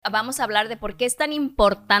Vamos a hablar de por qué es tan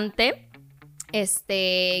importante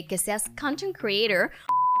que seas content creator.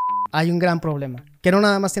 Hay un gran problema, que no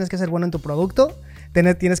nada más tienes que ser bueno en tu producto,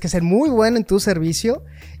 tienes que ser muy bueno en tu servicio,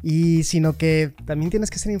 sino que también tienes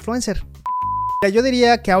que ser influencer. Yo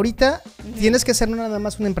diría que ahorita tienes que ser no nada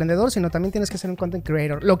más un emprendedor, sino también tienes que ser un content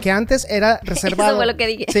creator. Lo que antes era reservado... Eso fue lo que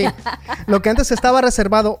dije. Sí, lo que antes estaba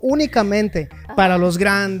reservado únicamente para los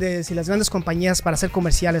grandes y las grandes compañías para hacer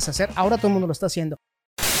comerciales, ahora todo el mundo lo está haciendo.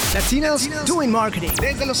 Latinos Doing Marketing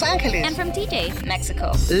desde Los Ángeles. And from TJ,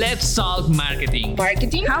 Mexico. Let's talk marketing.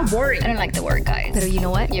 Marketing? How boring. I don't like the word, guys. Pero you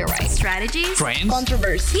know what? You're right. Strategies? Trends?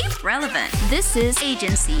 Controversy? Relevant. This is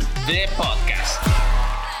AGNC. The podcast.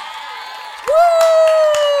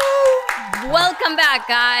 Woo! Welcome back,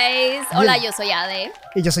 guys. Hola, yo soy Ade.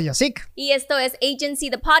 Y yo soy Yasik. Y esto es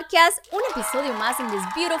AGNC, the podcast. Un episodio más in this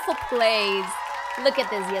beautiful place. Look at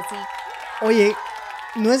this, Yasik. Oye,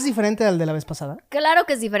 ¿no es diferente al de la vez pasada? Claro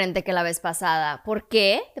que es diferente que la vez pasada. ¿Por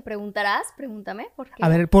qué? ¿Te preguntarás? Pregúntame, ¿por qué? A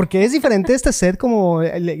ver, ¿por qué es diferente este set como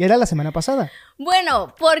era la semana pasada?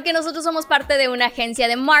 Bueno, porque nosotros somos parte de una agencia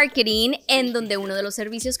de marketing en donde uno de los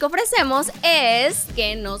servicios que ofrecemos es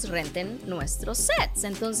que nos renten nuestros sets.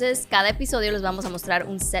 Entonces, cada episodio les vamos a mostrar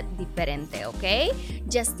un set diferente, ¿ok?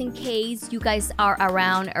 Just in case you guys are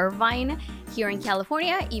around Irvine, here in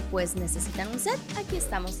California, y pues necesitan un set, aquí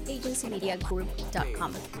estamos,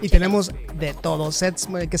 agencymediagroup.com. Y tenemos de todo, sets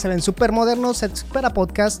que se ven súper modernos, sets para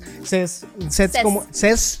podcast, sets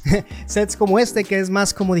como este, que es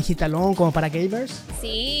más como digitalón, como para gamers.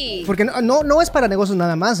 Sí. Porque no es para negocios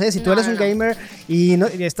nada más, ¿eh? Si tú eres un gamer y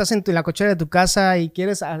estás en la cochera de tu casa y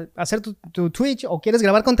quieres hacer tu Twitch o quieres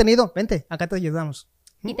grabar contenido, vente, acá te ayudamos.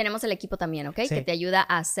 Y tenemos el equipo también, ¿ok? Sí. Que te ayuda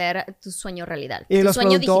a hacer tu sueño realidad. Y tu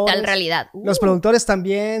sueño digital realidad. Los productores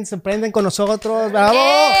también se prenden con nosotros. ¡Bravo!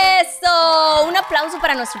 ¡Eso! Un aplauso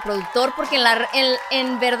para nuestro productor porque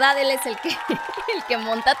en verdad él es el que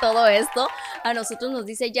monta todo esto. A nosotros nos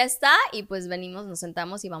dice ya está y pues venimos, nos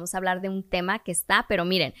sentamos y vamos a hablar de un tema que está, pero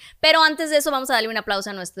miren. Pero antes de eso vamos a darle un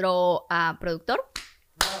aplauso a nuestro productor.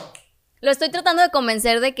 ¡Wow! Lo estoy tratando de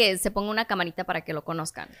convencer de que se ponga una camarita para que lo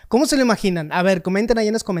conozcan. ¿Cómo se lo imaginan? A ver, comenten ahí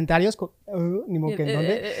en los comentarios. Ni modo que en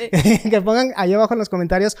dónde. Que pongan ahí abajo en los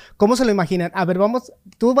comentarios cómo se lo imaginan. A ver, vamos.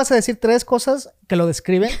 Tú vas a decir 3 cosas que lo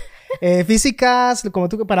describen. Físicas, como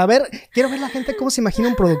tú. Para ver, quiero ver la gente cómo se imagina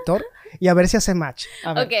un productor y a ver si hace match.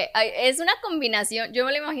 A ver. Ok, es una combinación. Yo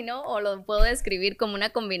me lo imagino o lo puedo describir como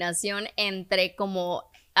una combinación entre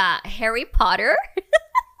como Harry Potter.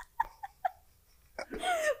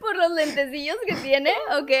 Por los lentecillos que tiene,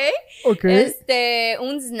 ¿ok? Ok.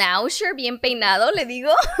 Un schnauzer bien peinado, le digo.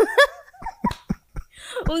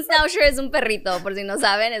 Un schnauzer es un perrito, por si no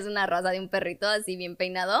saben, es una raza de un perrito así bien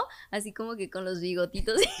peinado, así como que con los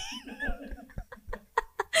bigotitos.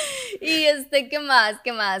 Y ¿qué más?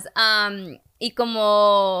 Y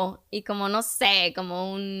como no sé,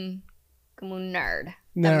 como un nerd.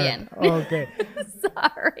 También. Okay.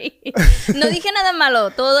 Sorry. No dije nada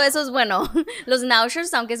malo, todo eso es bueno. Los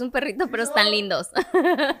Schnauzers, aunque es un perrito, pero están lindos.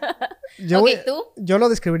 ¿Tú? Yo lo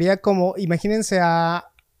describiría como, imagínense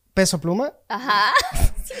a Peso Pluma. Ajá.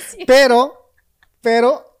 Sí.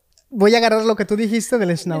 Pero voy a agarrar lo que tú dijiste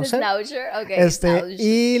del Schnauzer. Schnauzer.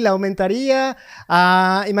 Y la aumentaría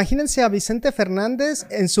a, imagínense a Vicente Fernández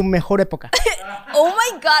en su mejor época. Oh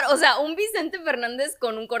my God, o sea, un Vicente Fernández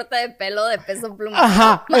con un corte de pelo de Peso Pluma.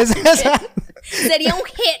 Ajá, sería un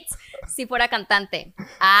hit si fuera cantante.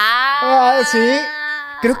 Sí.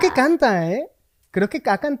 Creo que canta, ¿eh? Creo que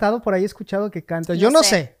ha cantado, por ahí he escuchado que canta. Yo no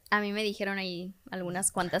sé. A mí me dijeron ahí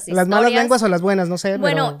algunas cuantas historias. Las malas lenguas o las buenas, no sé.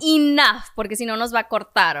 Bueno, enough, porque si no nos va a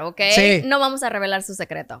cortar, ¿ok? Sí. No vamos a revelar su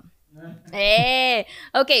secreto.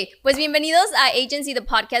 Ok, pues bienvenidos a Agency, the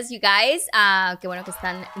podcast, you guys. Qué bueno que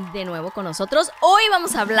están de nuevo con nosotros. Hoy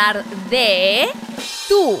vamos a hablar de...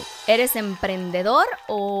 ¿Tú eres emprendedor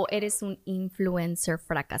o eres un influencer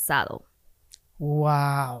fracasado?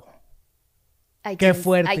 ¡Wow! ¡Qué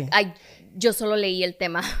fuerte! Yo solo leí el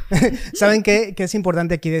tema. ¿Saben qué? Que es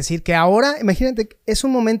importante aquí decir que ahora, imagínate, es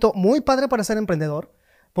un momento muy padre para ser emprendedor,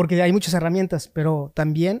 porque hay muchas herramientas, pero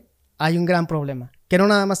también hay un gran problema, que no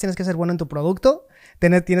nada más tienes que ser bueno en tu producto,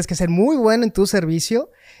 tienes que ser muy bueno en tu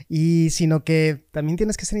servicio, sino que también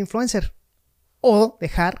tienes que ser influencer o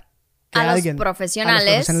dejar que a los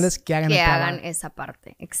profesionales que hagan esa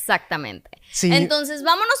parte, exactamente. Sí. Entonces,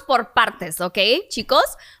 vámonos por partes, ¿ok, chicos?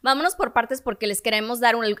 Vámonos por partes porque les queremos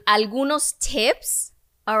dar algunos tips,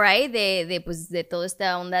 alright, de toda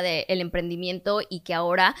esta onda del emprendimiento y que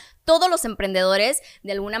ahora todos los emprendedores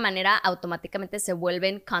de alguna manera automáticamente se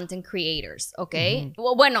vuelven content creators, ¿ok?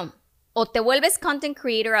 Bueno, o te vuelves content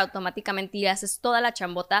creator automáticamente y haces toda la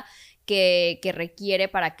chambota que requiere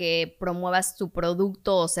para que promuevas tu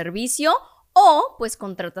producto o servicio, o pues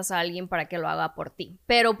contratas a alguien para que lo haga por ti.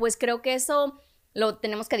 Pero pues creo que eso lo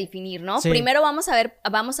tenemos que definir, ¿no? Sí. Primero vamos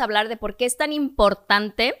a hablar de por qué es tan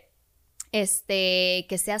importante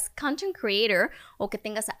que seas content creator o que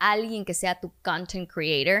tengas a alguien que sea tu content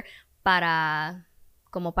creator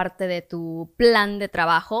como parte de tu plan de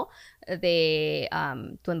trabajo de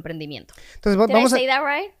tu emprendimiento. Entonces, Did vamos I say that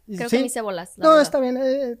right? Creo ¿Sí? que me hice bolas. No, verdad. está bien.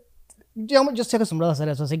 Yo estoy acostumbrado a hacer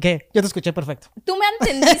eso, así que yo te escuché perfecto. Tú me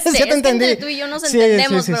entendiste. Sí, te Es que entendí. entre tú y yo nos Sí,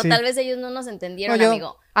 entendemos, sí, sí, pero sí. tal vez ellos no nos entendieron, No,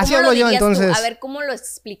 amigo. así ¿Cómo lo hablo yo, dirías tú? entonces. A ver, ¿cómo lo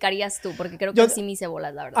explicarías tú? Porque creo que Yo- sí me hice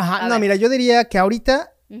bolas, la verdad. Ajá, A no, ver. mira, yo diría que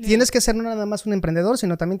ahorita Ujú. tienes que ser no nada más un emprendedor,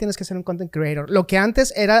 sino también tienes que ser un content creator. Lo que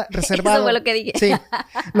antes era reservado. Eso fue lo que dije. Sí.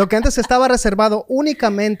 Lo que antes estaba reservado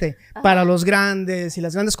únicamente para los grandes y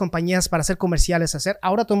las grandes compañías para hacer comerciales,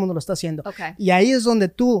 ahora todo el mundo lo está haciendo. Ok. Y ahí es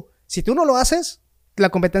donde si tú no lo haces, la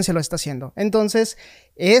competencia lo está haciendo. Entonces,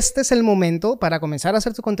 este es el momento para comenzar a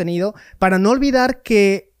hacer tu contenido, para no olvidar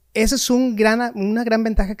que esa es una gran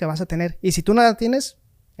ventaja que vas a tener. Y si tú no la tienes,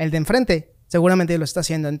 el de enfrente seguramente lo está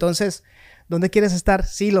haciendo. Entonces, ¿dónde quieres estar?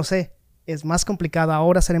 Sí, lo sé. Es más complicado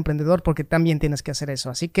ahora ser emprendedor porque también tienes que hacer eso.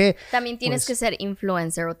 Así que... También tienes pues, que ser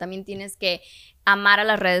influencer o también tienes que amar a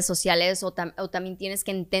las redes sociales o también tienes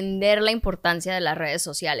que entender la importancia de las redes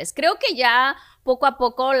sociales. Creo que ya poco a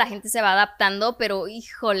poco la gente se va adaptando, pero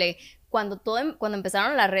híjole, cuando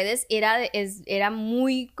empezaron las redes era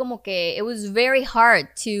muy como que it was very hard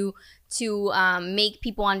to make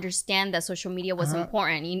people understand that social media was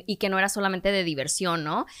important y que no era solamente de diversión,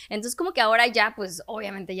 ¿no? Entonces como que ahora ya, pues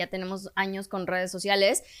obviamente ya tenemos años con redes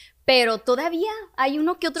sociales, pero todavía hay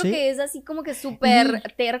uno que otro Sí. que es así como que súper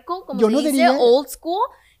terco, como yo se no dice, diría- old school,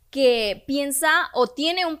 que piensa o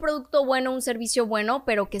tiene un producto bueno, un servicio bueno,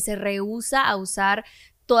 pero que se rehúsa a usar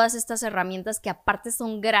todas estas herramientas que aparte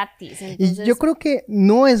son gratis. Entonces, Y yo creo que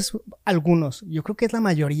no es algunos, yo creo que es la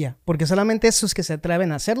mayoría, porque solamente esos que se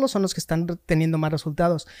atreven a hacerlo son los que están teniendo más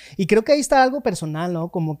resultados. Y creo que ahí está algo personal,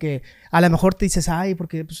 ¿no? Como que a lo mejor te dices, ay,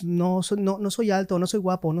 porque pues, no soy alto, no soy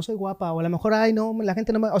guapo, no soy guapa, o a lo mejor, ay, no, la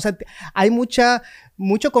gente no me... O sea, hay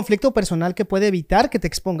mucho conflicto personal que puede evitar que te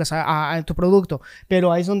expongas a tu producto,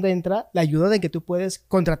 pero ahí es donde entra la ayuda de que tú puedes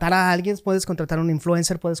contratar a alguien, puedes contratar a un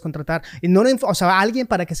influencer, puedes contratar, y no a alguien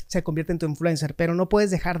para que se convierta en tu influencer, pero no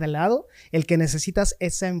puedes dejar de lado el que necesitas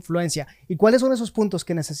esa influencia. ¿Y cuáles son esos puntos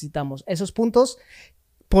que necesitamos? Esos puntos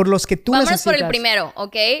por los que tú vámonos necesitas. por el primero,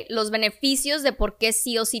 ¿ok? Los beneficios de por qué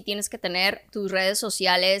sí o sí tienes que tener tus redes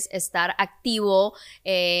sociales, estar activo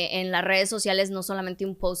en las redes sociales, no solamente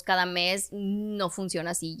un post cada mes, no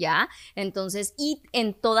funciona así ya. Entonces, y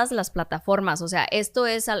en todas las plataformas, o sea, esto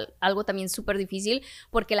es algo también súper difícil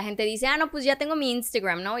porque la gente dice, no, pues ya tengo mi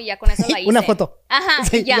Instagram, ¿no? Y ya con eso la hice. Una foto. Ajá,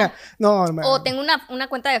 Sí, y ya. No, O tengo una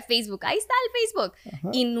cuenta de Facebook, ahí está el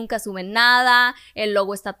Facebook. Y nunca suben nada, el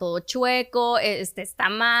logo está todo chueco, está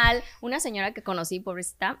mal. Una señora que conocí,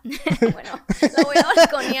 pobrecita, bueno, la voy a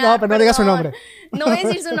balconear. No, pero no digas su nombre. No voy a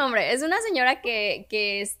decir su nombre. Es una señora que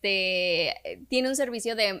tiene un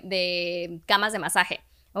servicio de camas de masaje,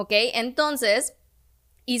 ¿ok? Entonces,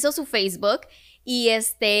 hizo su Facebook y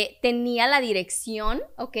tenía la dirección,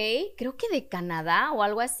 ¿ok? Creo que de Canadá o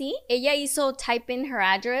algo así. Ella hizo type in her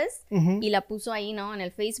address y la puso ahí, ¿no? En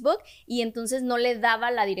el Facebook, y entonces no le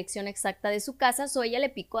daba la dirección exacta de su casa, so ella le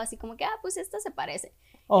picó así como que, pues esta se parece.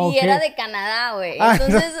 Okay. Y era de Canadá, güey. Ah,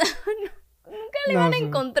 Entonces, nunca le van a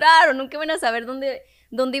encontrar o nunca van a saber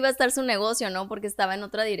dónde iba a estar su negocio, ¿no? Porque estaba en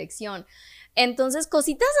otra dirección. Entonces,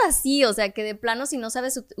 cositas así, o sea, que de plano si no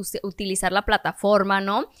sabes utilizar la plataforma,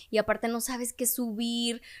 ¿no? Y aparte no sabes qué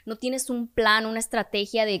subir, no tienes un plan, una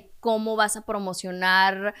estrategia de cómo vas a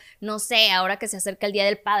promocionar, no sé, ahora que se acerca el Día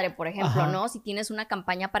del Padre, por ejemplo, ¿no? Si tienes una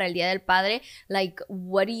campaña para el Día del Padre, like,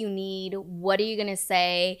 what do you need? What are you gonna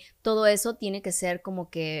say? Todo eso tiene que ser como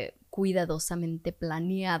que cuidadosamente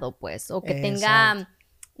planeado, pues, o que tenga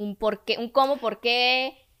un porqué, un cómo, por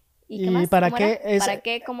qué. ¿Y qué más? para ¿Cómo qué era? es? ¿Para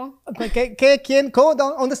qué? ¿Cómo? ¿Qué? ¿Quién? ¿Cómo?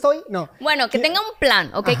 ¿Dónde estoy? No. Bueno, que tenga un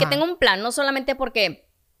plan, ¿ok? Que tenga un plan, no solamente porque,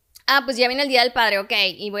 pues ya viene el Día del Padre, ok,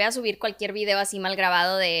 y voy a subir cualquier video así mal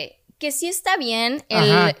grabado de... Que sí está bien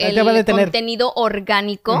el contenido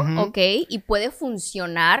orgánico, ¿ok? Y puede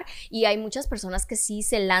funcionar. Y hay muchas personas que sí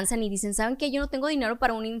se lanzan y dicen, ¿saben qué? Yo no tengo dinero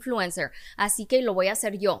para un influencer, así que lo voy a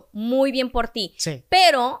hacer yo. Muy bien por ti. Sí.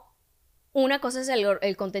 Pero... una cosa es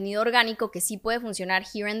el contenido orgánico que sí puede funcionar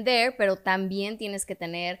here and there, pero también tienes que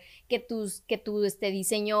tener que tu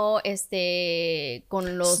diseño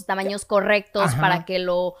con los tamaños correctos para que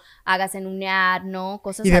lo hagas en un ad, ¿no?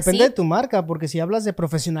 Cosas así. Y depende de tu marca, porque si hablas de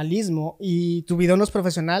profesionalismo y tu video no es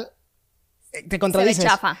profesional, te contradices. Se ve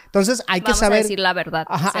chafa. Entonces hay que Vamos saber... a decir la verdad.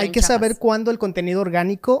 Ajá, se hay ven que chafas. saber cuándo el contenido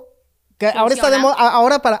orgánico... Que ahora está Funciona.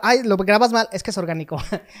 ahora para... Ay, lo grabas mal, es que es orgánico.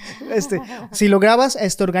 Si lo grabas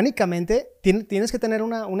orgánicamente, tienes que tener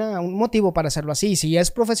un motivo para hacerlo así. Si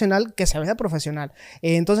es profesional, que se vea profesional.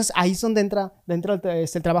 Entonces, ahí es donde entra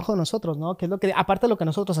el trabajo de nosotros, ¿no? Que es lo que, aparte de lo que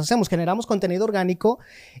nosotros hacemos, generamos contenido orgánico,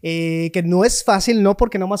 que no es fácil, no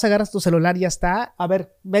porque nomás agarras tu celular y ya está. A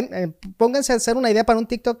ver, ven, pónganse a hacer una idea para un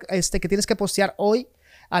TikTok que tienes que postear hoy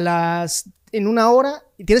en 1 hora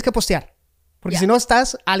y tienes que postear. Porque si no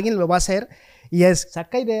estás, alguien lo va a hacer y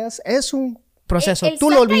saca ideas, es un proceso,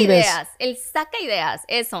 tú lo vives. El saca ideas,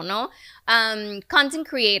 eso, ¿no? Content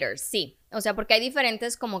creators, sí. O sea, porque hay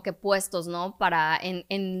diferentes como que puestos, ¿no?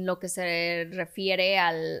 En lo que se refiere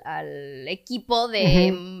al equipo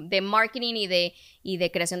de marketing y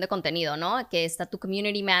de creación de contenido, ¿no? Que está tu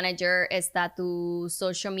community manager, está tu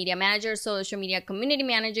social media manager, social media community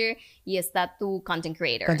manager y está tu content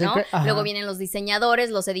creator, ¿no? Luego vienen los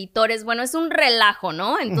diseñadores, los editores. Bueno, es un relajo,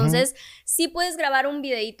 ¿no? Entonces, sí puedes grabar un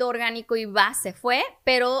videíto orgánico y se fue,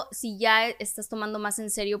 pero si ya estás tomando más en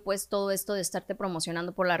serio, pues todo esto de estarte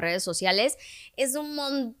promocionando por las redes sociales, es un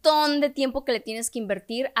montón de tiempo que le tienes que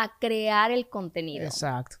invertir a crear el contenido.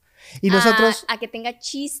 Exacto. Y nosotros... A que tenga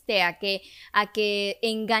chiste, a que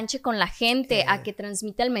enganche con la gente, a que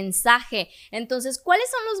transmita el mensaje. Entonces, ¿cuáles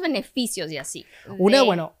son los beneficios y así?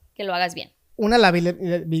 Que lo hagas bien. La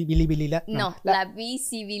visibilidad. No, la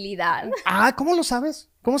visibilidad. ¿Cómo lo sabes?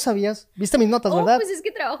 ¿Cómo sabías? ¿Viste mis notas, verdad? Pues es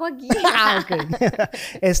que trabajo aquí.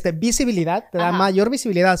 Ok. Visibilidad, te da mayor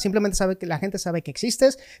visibilidad. Simplemente la gente sabe que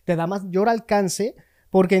existes, te da mayor alcance,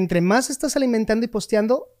 porque entre más estás alimentando y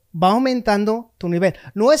posteando, va aumentando tu nivel.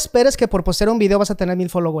 No esperes que por postear un video vas a tener 1000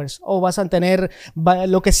 followers o vas a tener...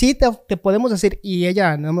 Lo que sí te podemos decir, y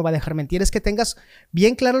ella no me va a dejar mentir, es que tengas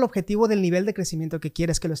bien claro el objetivo del nivel de crecimiento que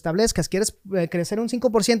quieres, que lo establezcas. Quieres crecer un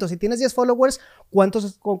 5%. Si tienes 10 followers,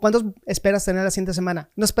 ¿cuántos esperas tener la siguiente semana?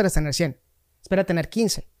 No esperas tener 100, espera tener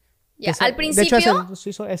 15. Ya, al principio... De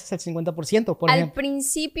hecho, ese es el 50%, por ejemplo. Al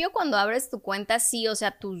principio, cuando abres tu cuenta, sí, o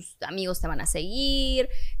sea, tus amigos te van a seguir...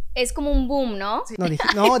 Es como un boom, ¿no? No, I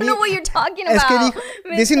don't know what you're talking about.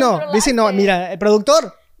 Es que dice no, mira, el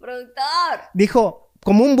productor dijo,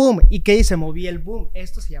 como un boom, ¿y qué se movía el boom?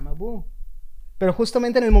 Esto se llama boom. Pero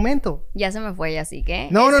justamente en el momento. Ya se me fue, así que...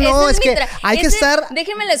 No, es que hay que estar...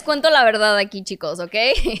 Déjenme les cuento la verdad aquí, chicos, ¿ok?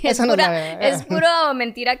 Es pura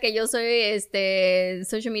mentira que yo soy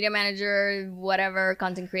social media manager, whatever,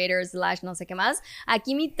 content creator, / no sé qué más.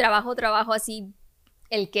 Aquí mi trabajo así...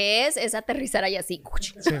 El que es aterrizar ahí así.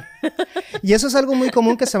 Sí. Y eso es algo muy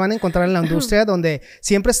común que se van a encontrar en la industria, donde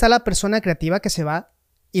siempre está la persona creativa que se va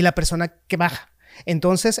y la persona que baja.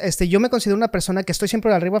 Entonces, yo me considero una persona que estoy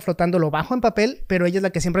siempre arriba flotando, lo bajo en papel, pero ella es la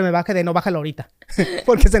que siempre me baja de no, bájalo ahorita,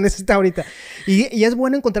 porque se necesita ahorita. Y es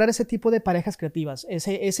bueno encontrar ese tipo de parejas creativas.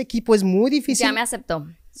 Ese equipo es muy difícil. Ya me aceptó.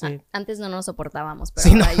 Sí. Antes no nos soportábamos,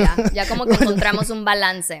 pero ahora ya como que encontramos un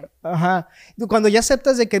balance. Ajá. Cuando ya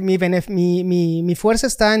aceptas de que mi fuerza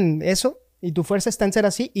está en eso, y tu fuerza está en ser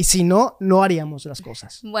así, y si no, no haríamos las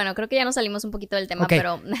cosas. Bueno, creo que ya nos salimos un poquito del tema,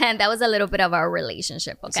 pero that was a little bit of our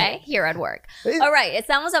relationship, okay? Sí. Here at work. All right,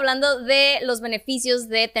 estamos hablando de los beneficios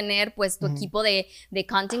de tener, pues, tu equipo de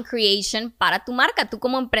content creation para tu marca, tú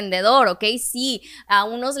como emprendedor, ¿ok? Sí, a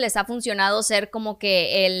unos les ha funcionado ser como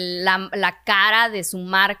que la cara de su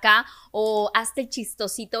marca, o hazte el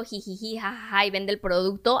chistosito, jijiji, jajaja, y vende el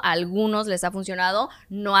producto. A algunos les ha funcionado,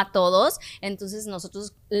 no a todos. Entonces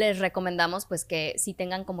nosotros les recomendamos pues que sí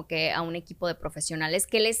tengan como que a un equipo de profesionales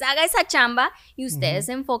que les haga esa chamba y ustedes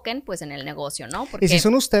se enfoquen pues en el negocio, ¿no? Porque... Y si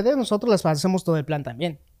son ustedes, nosotros les hacemos todo el plan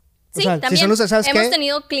también. Sí, también hemos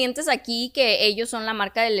tenido clientes aquí que ellos son la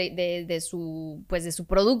marca de su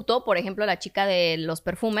producto, por ejemplo, la chica de los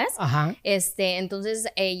perfumes. Ajá. Entonces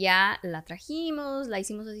ella la trajimos, la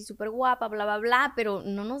hicimos así súper guapa, bla, bla, bla, pero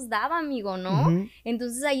no nos daba, amigo, ¿no?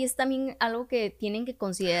 Entonces ahí es también algo que tienen que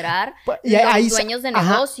considerar los dueños de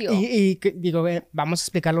negocio. Y digo, vamos a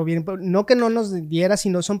explicarlo bien, no que no nos diera,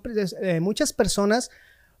 sino son muchas personas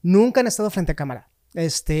nunca han estado frente a cámara.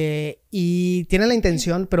 Y tienen la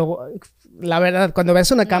intención, pero la verdad, cuando ves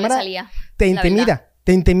una cámara, te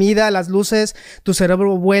intimida las luces, tu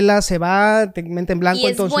cerebro vuela, se va, te mente en blanco. Y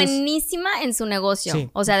es buenísima en su negocio. Sí.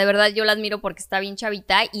 O sea, de verdad yo la admiro porque está bien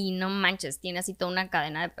chavita y no manches, tiene así toda una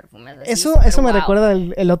cadena de perfumes. Así, eso me recuerda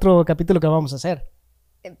el otro capítulo que vamos a hacer.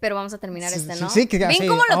 Pero vamos a terminar ¿no? Sí, ¿Ven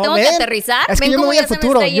cómo lo tengo que aterrizar? Es que yo me voy al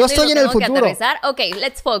futuro. Yo estoy en el futuro. Ok,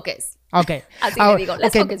 let's focus. Ok. Así le digo,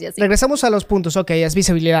 let's focus y así. Regresamos a los puntos. Ok, es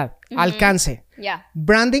visibilidad, alcance,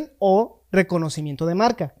 branding o reconocimiento de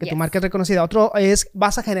marca, que Yes. tu marca es reconocida. Otro es,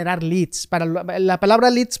 vas a generar leads. La palabra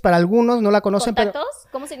leads para algunos no la conocen, pero ¿Contactos?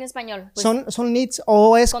 ¿Cómo sería en español? Pues, son leads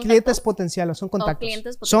o es ¿contactos? clientes potenciales, son contactos. O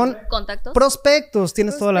clientes son potenciales. ¿Contactos? prospectos,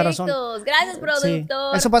 tienes toda la razón. Prospectos. Gracias,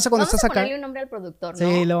 productor. Sí. Eso pasa cuando Vamos estás a acá. ponerle un nombre al productor, ¿no?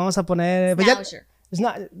 Sí, lo vamos a poner. pues ya- Snausher. It's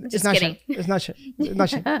Just not kidding. shit. It's not shit. No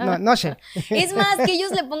shit. No shit. Es más, que ellos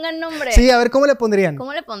le pongan nombre. Sí, a ver, ¿cómo le pondrían?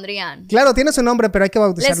 ¿Cómo le pondrían? Claro, tiene su nombre, pero hay que ¿Le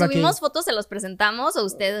bautizarlo aquí. subimos fotos, se los presentamos o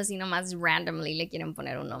ustedes así nomás randomly le quieren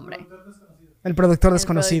poner un nombre? El productor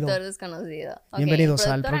desconocido. El productor desconocido. Ok, Bienvenidos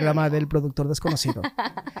el al productor programa anónimo. del productor desconocido.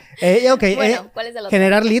 Bueno, ¿cuál es el otro?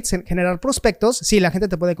 Generar leads, generar prospectos. Sí, la gente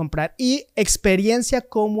te puede comprar. Y experiencia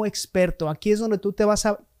como experto. Aquí es donde tú te vas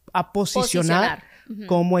a posicionar. Ujú.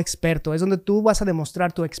 Como experto, es donde tú vas a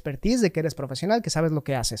demostrar tu expertise de que eres profesional, que sabes lo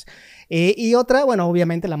que haces. Y otra, bueno,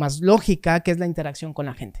 obviamente la más lógica, que es la interacción con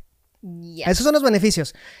la gente. Yes. Esos son los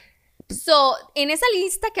beneficios. So, en esa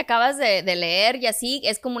lista que acabas de leer y así,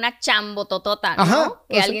 es como una chambototota, ¿no? Ajá,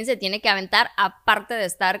 Que o sea- alguien se tiene que aventar aparte de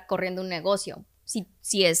estar corriendo un negocio.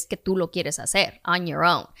 Si es que tú lo quieres hacer on your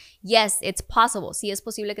own. Yes, it's possible. Sí es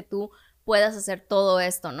posible que tú puedas hacer todo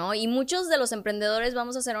esto, ¿no? Y muchos de los emprendedores,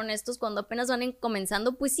 vamos a ser honestos, cuando apenas van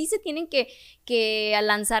comenzando, pues sí se tienen que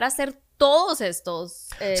lanzar a hacer todos estos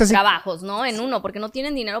O sea, sí. trabajos, ¿no? En uno, porque no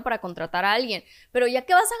tienen dinero para contratar a alguien. Pero ya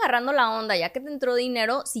que vas agarrando la onda, ya que te entró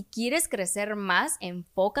dinero, si quieres crecer más,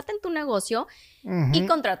 enfócate en tu negocio y Ujú.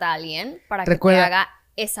 contrata a alguien para Recuerda- que te haga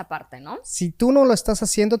esa parte, ¿no? Si tú no lo estás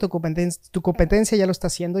haciendo, tu competencia ya lo está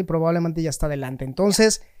haciendo y probablemente ya está adelante.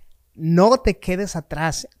 Entonces, no te quedes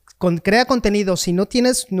atrás. Crea contenido. Si no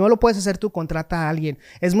lo puedes hacer tú, contrata a alguien.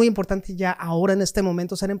 Es muy importante ya ahora en este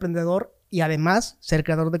momento ser emprendedor y además ser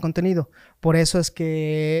creador de contenido. Por eso es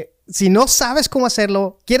que si no sabes cómo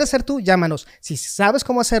hacerlo, quieres ser tú, llámanos. Si sabes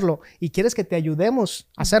cómo hacerlo y quieres que te ayudemos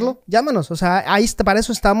a hacerlo, llámanos. O sea, para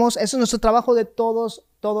eso estamos. Eso es nuestro trabajo de todos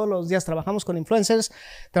los días. Trabajamos con influencers,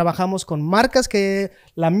 trabajamos con marcas que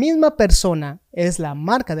la misma persona es la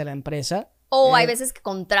marca de la empresa. O hay veces que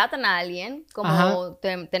contratan a alguien, como Ajá.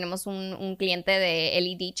 tenemos un cliente de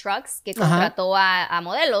LED Trucks que Ajá. contrató a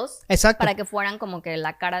modelos Exacto. para que fueran como que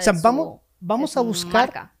la cara O sea, de vamos de a su buscar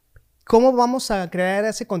marca. cómo vamos a crear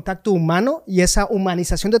ese contacto humano y esa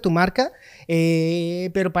humanización de tu marca,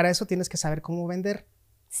 pero para eso tienes que saber cómo vender.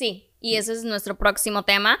 Sí, y ese es nuestro próximo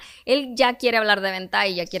tema. Él ya quiere hablar de venta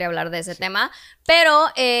y ya quiere hablar de ese tema. Pero,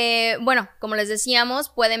 bueno, como les decíamos,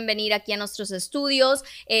 pueden venir aquí a nuestros estudios.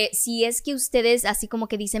 Si es que ustedes así como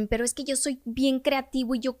que dicen, pero es que yo soy bien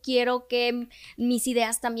creativo y yo quiero que mis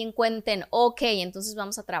ideas también cuenten. Ok, entonces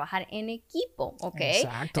vamos a trabajar en equipo, ¿ok?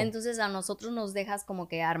 Exacto. Entonces a nosotros nos dejas como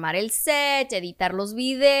que armar el set, editar los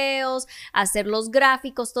videos, hacer los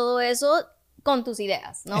gráficos, todo eso con tus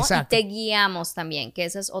ideas, ¿no? Exacto. Y te guiamos también, que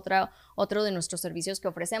ese es otro de nuestros servicios que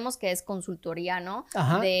ofrecemos, que es consultoría, ¿no?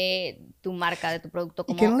 Ajá. De tu marca, de tu producto.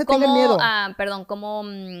 Y que no le tengan miedo. Como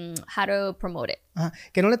how to promote it. Ajá,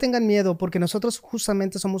 que no le tengan miedo, porque nosotros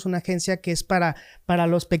justamente somos una agencia que es para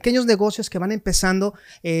los pequeños negocios que van empezando.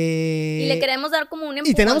 Y le queremos dar como un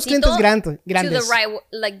y tenemos clientes grandes. To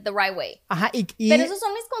the right way. Ajá, Pero esos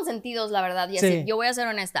son mis consentidos, la verdad, y así, Sí. yo voy a ser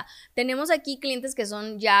honesta. Tenemos aquí clientes que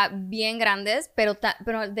son ya bien grandes, pero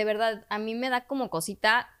de verdad, a mí me da como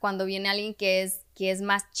cosita cuando viene alguien que es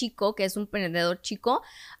más chico, que es un emprendedor chico,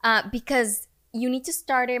 because you need to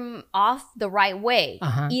start him off the right way.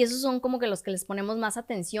 Ajá. Y esos son como que los que les ponemos más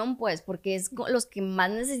atención, pues, porque es los que más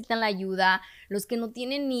necesitan la ayuda, los que no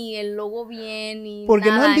tienen ni el logo bien, ni Porque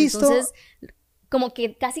nada. no han visto... Entonces, como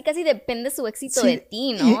que casi depende su éxito Sí, de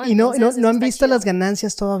ti, ¿no? Y no Entonces, eso han está visto chido. las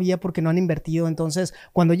ganancias todavía porque no han invertido. Entonces,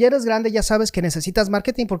 cuando ya eres grande, ya sabes que necesitas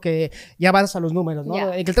marketing porque ya vas a los números, ¿no?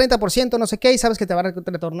 Ya. El 30%, no sé qué, y sabes que te va a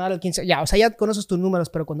retornar el 15%. Ya, o sea, ya conoces tus números,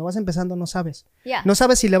 pero cuando vas empezando no sabes. Ya. No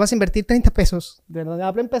sabes si le vas a invertir 30 pesos, de donde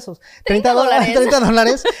hablen pesos, 30 dólares.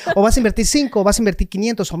 $30, o vas a invertir 5, o vas a invertir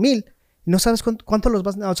 500 o 1000. No sabes cuánto los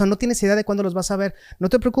vas, o sea, no tienes idea de cuándo los vas a ver. No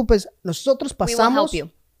te preocupes, nosotros We will pasamos help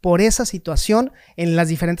you. por esa situación en las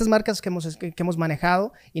diferentes marcas que hemos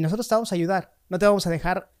manejado y nosotros te vamos a ayudar. No te vamos a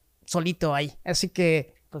dejar solito ahí. Así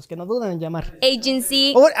que, pues que no duden en llamar.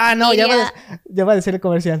 Agency. No, ya media, va a decir el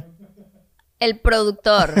comercial. el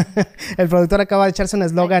productor. El productor acaba de echarse un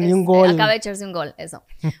eslogan y un gol. Acaba de echarse un gol, eso.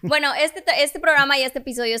 Bueno, este programa y este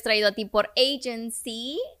episodio es traído a ti por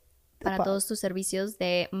Agency. Para Epa. todos tus servicios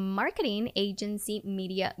de marketing, Agency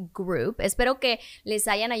Media Group. Espero que les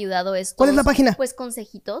hayan ayudado estos... ¿Cuál es la página? Pues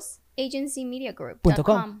consejitos.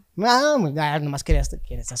 agencymediagroup.com. Nomás quieres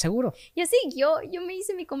estar seguro. Y así, yo me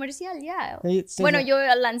hice mi comercial ya. Sí, sí, Bueno, sí. yo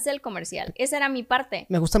lancé el comercial. Esa era mi parte.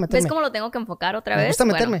 Me gusta meterme. ¿Ves cómo lo tengo que enfocar otra Me vez? gusta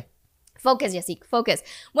Bueno, meterme. Focus, Yasik, focus.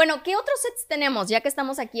 Bueno, ¿qué otros sets tenemos? Ya que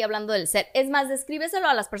estamos aquí hablando del set. Es más, descríbeselo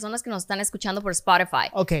a las personas que nos están escuchando por Spotify.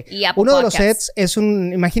 Ok. Y Apple Uno de los Podcasts. sets es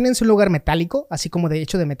imagínense un lugar metálico, así como de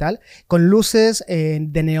hecho de metal, con luces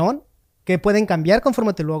de neón que pueden cambiar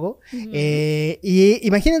conforme tu logo. Y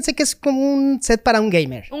imagínense que es como un set para un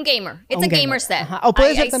gamer. Un gamer. It's Un a gamer set. Ajá. O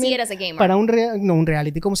puede ser I también see it as a gamer. para un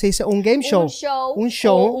reality, ¿cómo se dice? Un game show. Un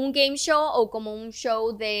show. O un game show o como un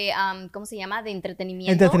show de, ¿cómo se llama? De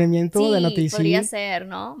entretenimiento. Entretenimiento, sí, de noticias. Podría ser,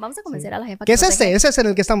 ¿no? Vamos a convencer a la jefa. ¿Qué es nos deje. ese? Ese es en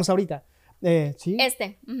el que estamos ahorita. Sí. Ujú.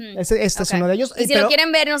 Este es Okay. uno de ellos. Y si Pero lo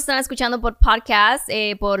quieren ver, nos están escuchando por podcast,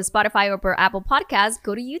 por Spotify o por Apple Podcast,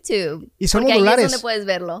 go to YouTube. Y son porque modulares. ahí es donde puedes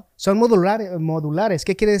verlo. son modulares.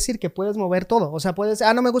 ¿Qué quiere decir? Que puedes mover todo. O sea, puedes...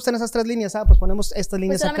 no me gustan esas 3 líneas. Pues ponemos estas Pues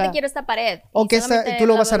líneas solamente acá. quiero esta pared. O y que solamente tú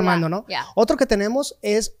lo bla, vas bla, bla. armando, ¿no? Yeah. Otro que tenemos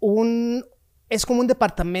es como un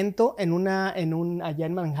departamento allá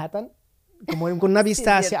en Manhattan, con una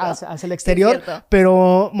vista es cierto. hacia el exterior, es cierto.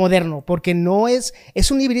 pero moderno, porque no es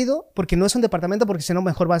un híbrido, porque no es un departamento, porque si no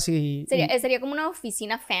mejor vas y... Sería como una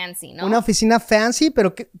oficina fancy, ¿no? Una oficina fancy,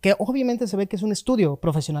 pero que obviamente se ve que es un estudio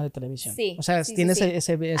profesional de televisión. Sí. O sea, sí, tiene sí.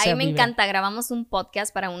 ese Ahí me vibra. encanta. Grabamos un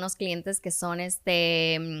podcast para unos clientes que son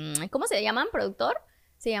 ¿cómo se llaman? ¿Productor?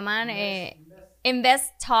 Se llaman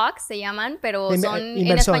Invest Talks, se llaman, pero son en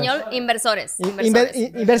Inversores. español inversores.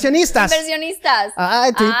 Inversionistas. Inversionistas.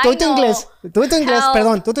 Tú tu inglés. Tú tu inglés, Help.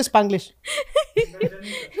 perdón, tú tu spanglish.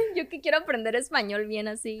 Yo que quiero aprender español bien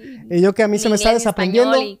así. Y yo que a mí se me está Inglés,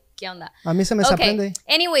 desaprendiendo. español y ¿qué onda? A mí se me desaprende.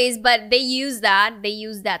 Anyways, but they use that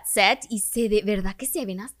set y de verdad que se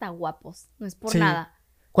ven hasta guapos. No es por Sí. nada.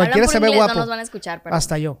 Cualquiera Hablan por se ve inglés, guapo. No nos van a escuchar, pero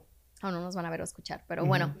Hasta yo. o no nos van a ver o escuchar, pero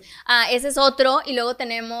bueno. Ese es otro. Y luego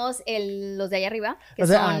tenemos los de allá arriba, que O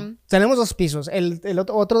sea, son... tenemos 2 pisos. El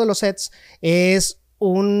otro de los sets es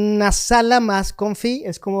una sala más comfy.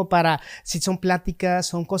 Es como para, si son pláticas,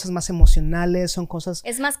 son cosas más emocionales, son cosas...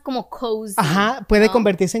 Es más como cozy. Ajá, puede ¿no?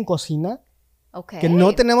 convertirse en cocina. Ok. Que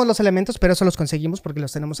no tenemos los elementos, pero eso los conseguimos porque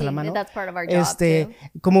los tenemos Sí, a la mano. that's part of our job,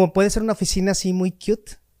 too. Como puede ser una oficina así muy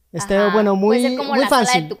cute. Ajá. Bueno, muy, Puede ser como muy la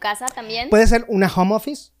fancy. sala de tu casa también. Puede ser una home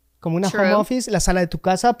office, como una True. home office, la sala de tu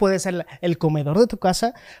casa, puede ser el comedor de tu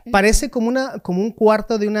casa. Parece como un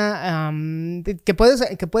cuarto de que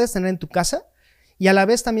puedes tener en tu casa. Y a la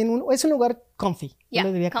vez también es un lugar comfy. Yeah, Yo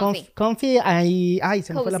le diría comfy. comfy. Ay,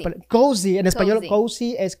 se me fue la Cozy. palabra. Cozy. En español, Cozy.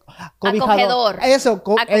 cozy es cobijado. Acogedor. Eso,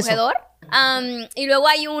 eso. Acogedor. Y luego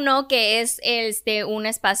hay uno que es un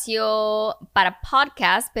espacio para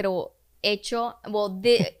podcast, pero hecho,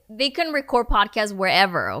 they can record podcasts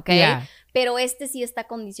wherever, ¿ok? Yeah. Pero sí está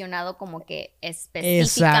condicionado como que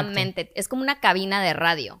específicamente. Exacto. Es como una cabina de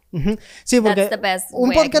radio. Ujú. Sí, porque That's the best un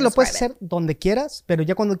way I podcast can lo puedes describe hacer donde quieras, pero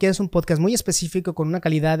ya cuando quieres un podcast muy específico, con una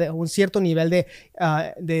calidad, un cierto nivel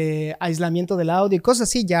de aislamiento del audio y cosas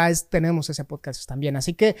así, tenemos ese podcast también.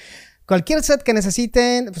 Así que cualquier set que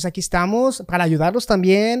necesiten, pues aquí estamos para ayudarlos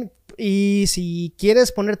también. Y si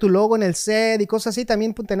quieres poner tu logo en el set y cosas así,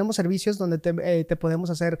 también tenemos servicios donde te podemos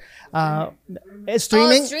hacer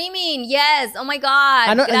streaming. Oh, streaming, yes. Oh my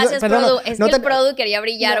God. No, Gracias, perdón, Produ. Es no que el te- Produ quería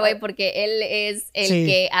brillar, No. güey, porque él es el Sí.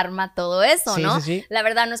 que arma todo eso, Sí, ¿no? sí, sí. La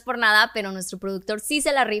verdad no es por nada, pero nuestro productor sí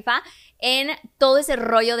se la rifa en todo ese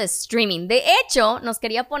rollo de streaming. De hecho, nos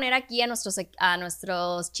quería poner aquí a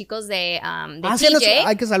nuestros chicos de Sí, TJ.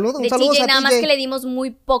 hay que saludar. De Un saludo TJ, a nada más TJ. que le dimos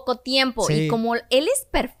muy poco tiempo. Sí. Y como él es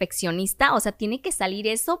perfeccionista, o sea, tiene que salir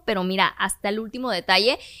eso, pero mira, hasta el último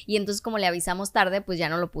detalle. Y entonces, como le avisamos tarde, pues ya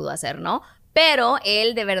no lo pudo hacer, ¿no? Pero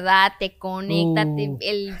él de verdad te conecta,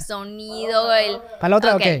 el sonido, ¿Para la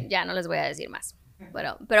otra? Ok, Ok. ya no les voy a decir más.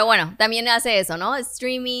 Pero bueno, también hace eso, ¿no?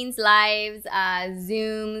 Streamings, lives,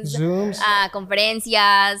 Zooms.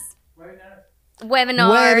 Conferencias.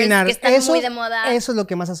 Webinars, que están muy de moda. Eso es lo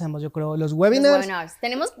que más hacemos, yo creo. Los Los webinars. webinars.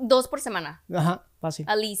 Tenemos 2 por semana. Ajá, fácil.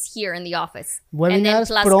 At least here in the office. Webinars, and then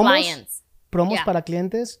plus promos. clients. Promos Yeah. para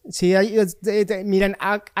clientes. Sí, miren,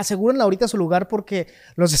 asegúrenlo ahorita su lugar porque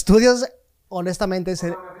los estudios, honestamente,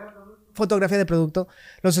 fotografía de producto,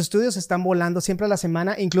 los estudios están volando siempre a la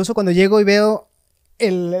semana. Incluso cuando llego y veo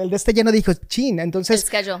el de este lleno, dijo, chin. Entonces, El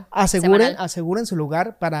schedule semanal. aseguren su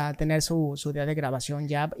lugar para tener su día de grabación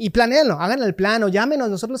ya. Y planéenlo, hagan el plan o llámenos,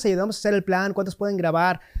 nosotros les ayudamos a hacer el plan, cuántos pueden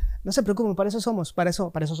grabar. No se preocupen, para eso somos, para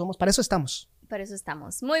eso estamos. Por eso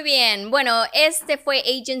estamos. Muy bien. Bueno, este fue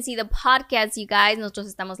Agency, the podcast, you guys. Nosotros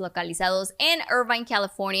estamos localizados en Irvine,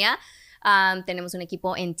 California. Tenemos un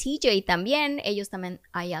equipo en TJ también. Ellos también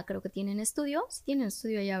allá creo que tienen estudio. Sí tienen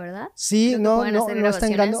estudio allá, ¿verdad? Sí, Creo que no pueden hacer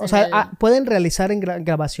están grabaciones grabando. O sea, en el- pueden realizar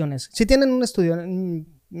grabaciones. Si tienen un estudio,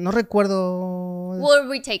 no recuerdo. We'll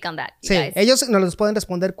retake on that, you Sí, guys. ellos nos los pueden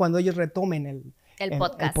responder cuando ellos retomen el El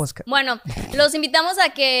podcast. El podcast. Bueno, los invitamos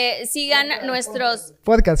a que sigan nuestros...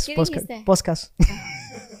 Podcast. ¿Qué Podcast. dijiste? Podcast.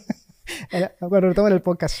 Bueno, retomen el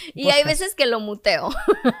podcast. Y hay veces que lo muteo.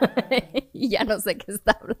 Y ya no sé qué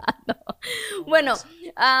está hablando. Bueno,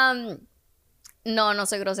 no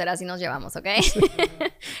soy grosera, así nos llevamos, ¿ok?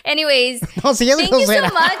 Anyways, No, si ya soy thank you so grosera.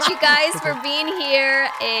 much, you guys, for being here.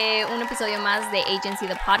 Un episodio más de Agency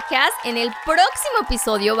the Podcast. En el próximo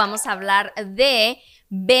episodio vamos a hablar de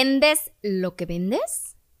 ¿vendes lo que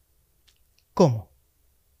vendes? ¿Cómo?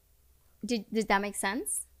 Did that make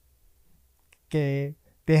sense? Que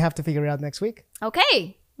they have to figure it out next week.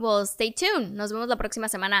 Okay, well, stay tuned. Nos vemos la próxima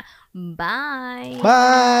semana. Bye.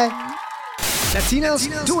 Bye. Latinos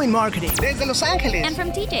Doing Marketing. Desde Los Ángeles. And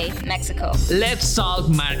from TJ, Mexico. Let's talk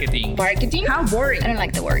marketing. Marketing? How boring. I don't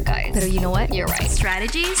like the word, guys. But you know what? You're right.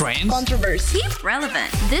 Strategies? Trends. Controversy. Relevant.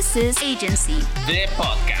 This is Agency. The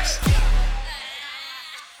podcast.